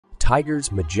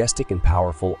Tigers, majestic and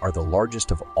powerful, are the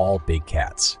largest of all big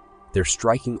cats. Their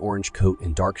striking orange coat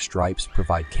and dark stripes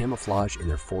provide camouflage in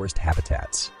their forest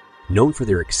habitats. Known for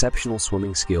their exceptional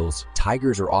swimming skills,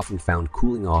 tigers are often found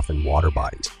cooling off in water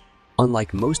bodies.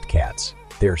 Unlike most cats,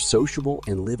 they are sociable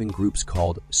and live in groups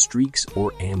called streaks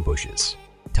or ambushes.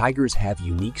 Tigers have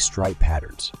unique stripe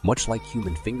patterns, much like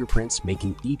human fingerprints,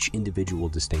 making each individual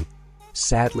distinct.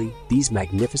 Sadly, these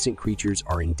magnificent creatures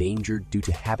are endangered due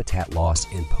to habitat loss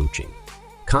and poaching.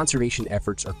 Conservation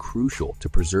efforts are crucial to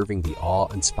preserving the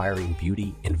awe-inspiring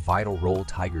beauty and vital role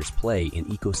tigers play in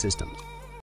ecosystems.